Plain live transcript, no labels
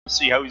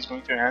see how he's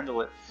going to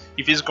handle it.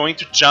 If he's going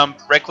to jump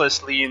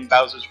recklessly in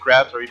Bowser's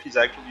grabs, or if he's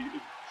actually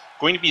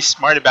going to be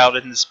smart about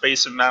it and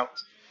space him out.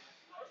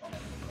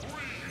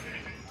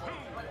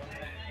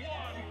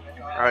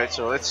 Alright,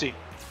 so let's see.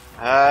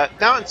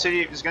 Down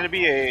City is going to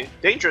be a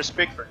dangerous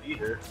pick for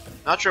Neither.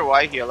 Not sure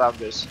why he allowed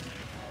this.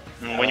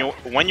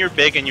 When you're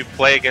big and you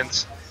play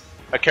against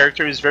a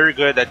character who's very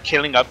good at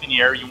killing up in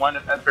the air, you want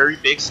a very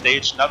big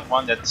stage, not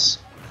one that's,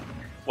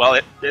 well,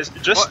 it's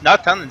just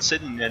not Town and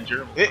City in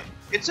general.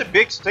 It's a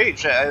big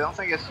stage. I don't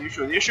think that's the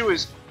issue. The issue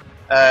is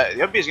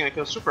the up B is going to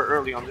kill super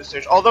early on this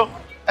stage. Although,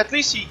 at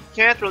least he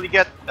can't really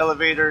get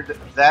elevated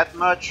that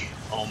much.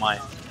 Oh my.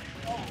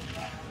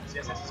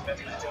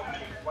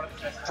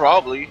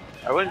 Probably.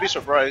 I wouldn't be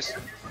surprised.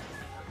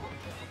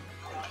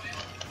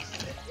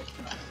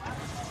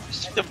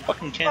 Just take the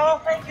fucking candy. Oh,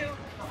 thank you.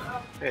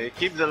 Hey,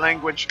 keep the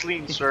language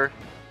clean, sir.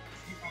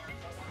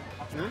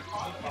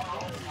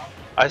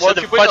 I Well, said if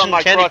the you put it on fucking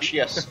my candy. crotch,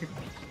 yes.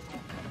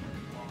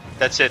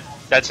 That's it.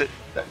 That's it.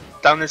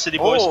 Down the City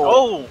boys.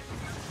 Oh. Oh!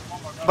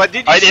 But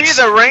did you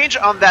see the range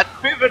on that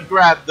pivot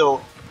grab,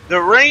 though? The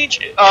range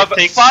of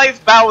takes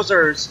 5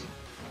 Bowsers.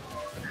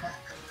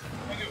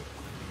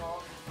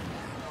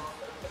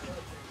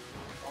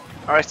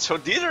 Alright, so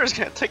Dieter is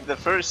gonna take the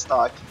first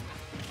stock.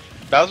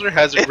 Bowser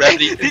has a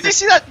gravity. Did you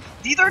see that?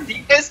 Dieter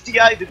the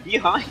SDI the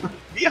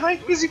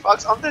behind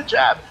Wisifox on the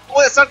jab.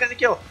 Oh, that's not gonna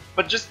kill.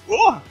 But just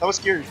that was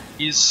scary.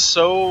 He's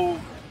so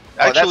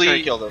That's actually.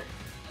 gonna kill though.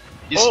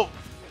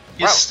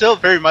 He's still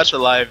very much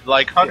alive.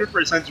 Like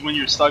 100% when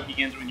you're stuck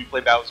begins when you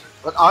play Bowser.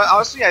 But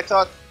honestly, I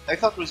thought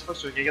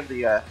Wisifox would get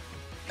the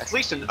at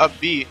least an up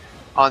B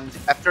on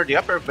after the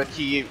upper, but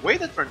he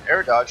waited for an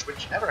air dodge,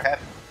 which never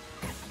happened.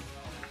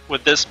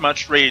 With this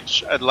much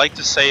rage, I'd like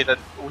to say that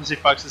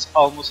Wisifox is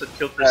almost at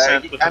kill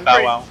percent with the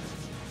Bow Wow.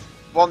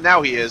 Well,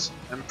 now he is.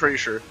 I'm pretty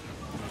sure.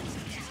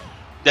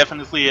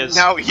 Definitely is.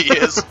 Now he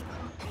is.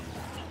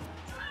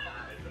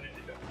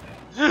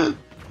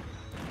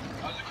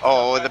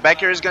 Oh, the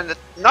back air is gonna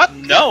not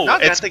it's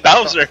gonna take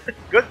Bowser.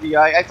 Good DI.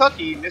 I thought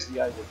he missed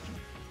the eye.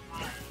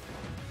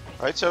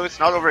 Alright, so it's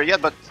not over yet,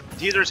 but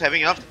Dieter's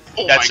having enough.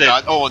 Oh That's my it.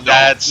 god! Oh no!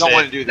 That's you don't it.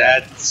 want to do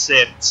that. That's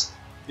it.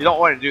 You don't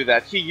want to do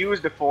that. He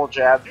used the full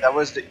jab. That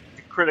was the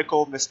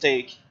critical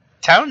mistake.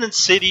 Town and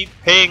City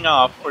paying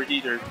off for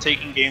Dieter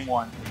taking game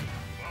 1.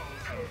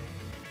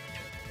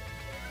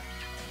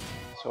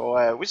 So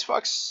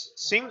Wisifox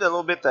seemed a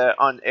little bit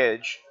on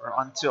edge, or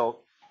on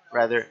tilt,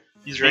 rather.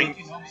 He's ring.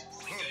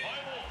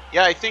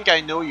 Yeah, I think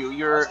I know you.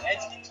 You're.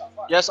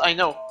 Yes, I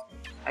know.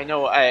 I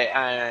know.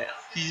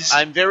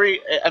 I'm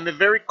a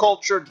very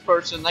cultured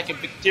person, like a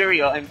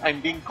bacteria.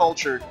 I'm being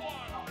cultured.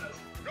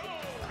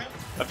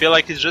 I feel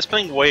like he's just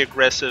playing way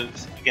aggressive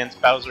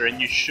against Bowser,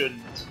 and you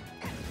shouldn't.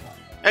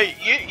 Hey,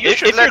 you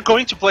should if you're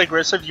going to play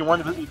aggressive, you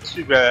want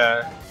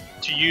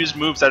to use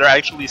moves that are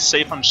actually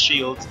safe on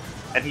shield,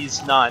 and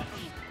he's not.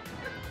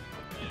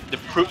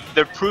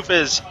 The proof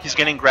is he's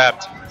getting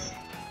grabbed.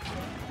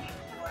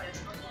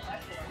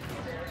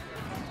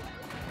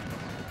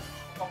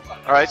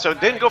 Alright, so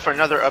didn't go for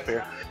another up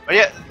here. But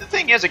yeah, the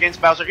thing is against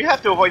Bowser, you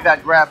have to avoid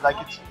that grab like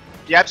it's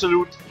the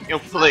absolute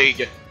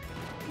plague.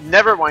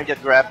 Never want to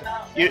get grabbed.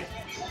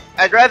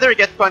 I'd rather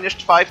get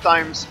punished 5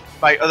 times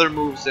by other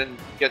moves than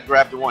get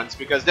grabbed once,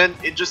 because then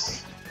it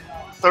just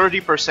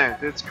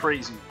 30%. It's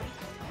crazy.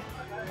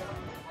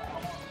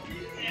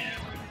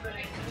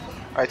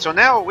 Alright, so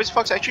now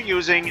Wisifox actually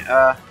using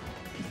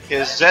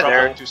his Z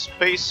air to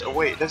space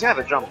away. Does he have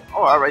a jump?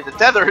 Oh, alright, the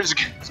tether is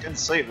gonna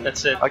save it.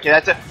 That's it. Okay,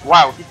 that's it.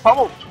 Wow, he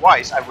pummeled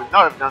twice. I would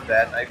not have done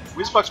that.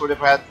 Wisifox would have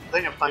had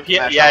plenty of time to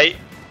mash out.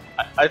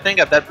 I think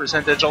at that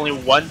percentage only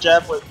one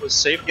jab was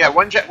safe. Yeah,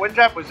 one jab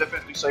was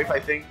definitely safe,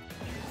 I think.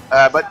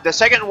 But the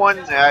second one,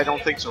 I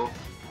don't think so.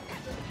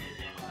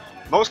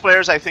 Most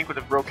players, I think, would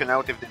have broken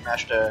out if they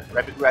mashed a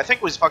rapid. I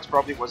think Wisifox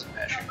probably wasn't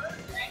mashing.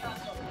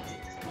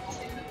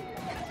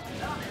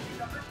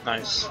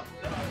 Nice.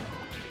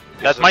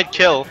 That might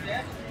kill.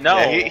 No.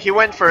 Yeah, he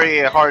went for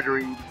a hard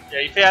read. Yeah,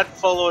 if he had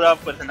followed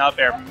up with an up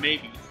air,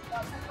 maybe.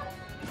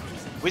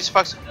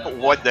 Wisifox,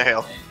 what the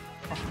hell?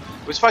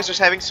 Wisifox is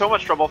having so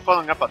much trouble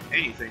following up on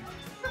anything.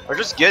 Or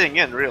just getting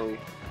in, really.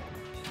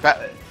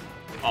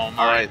 Oh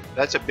my. Alright,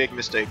 that's a big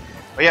mistake.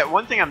 But yeah,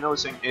 one thing I'm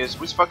noticing is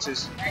Wisifox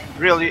is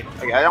really...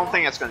 Okay, I don't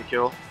think that's gonna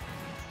kill.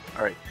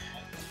 Alright.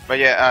 But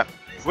yeah,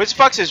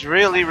 Wisifox is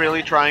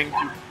really trying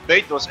to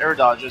bait those air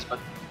dodges, but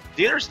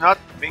Dieter's not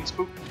being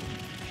spooked.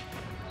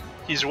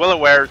 He's well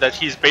aware that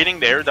he's baiting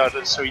the air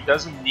dodges, so he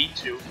doesn't need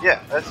to.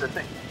 Yeah, that's the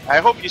thing. I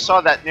hope you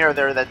saw that nair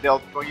there that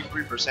dealt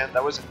 23%.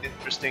 That was an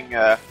interesting,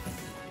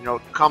 you know,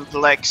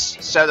 complex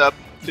setup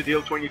to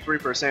deal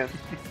 23%.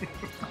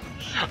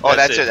 Oh,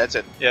 that's it. That's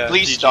it. Yeah,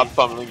 Please GG. stop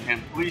pummeling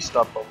him. Please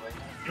stop pummeling.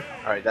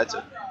 Alright, that's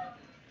it.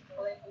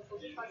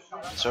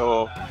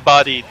 So,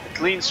 Bodied.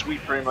 clean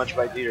sweep pretty much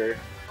by Dieter.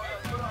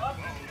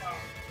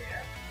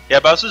 Yeah,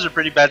 Bowser's a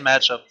pretty bad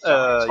matchup. It's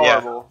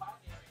Yeah. horrible.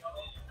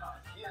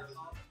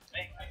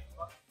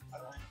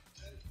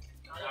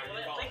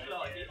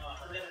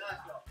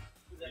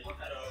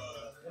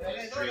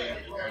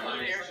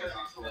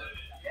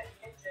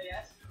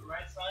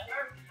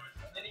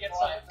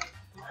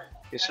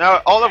 Okay, so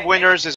now all of winners is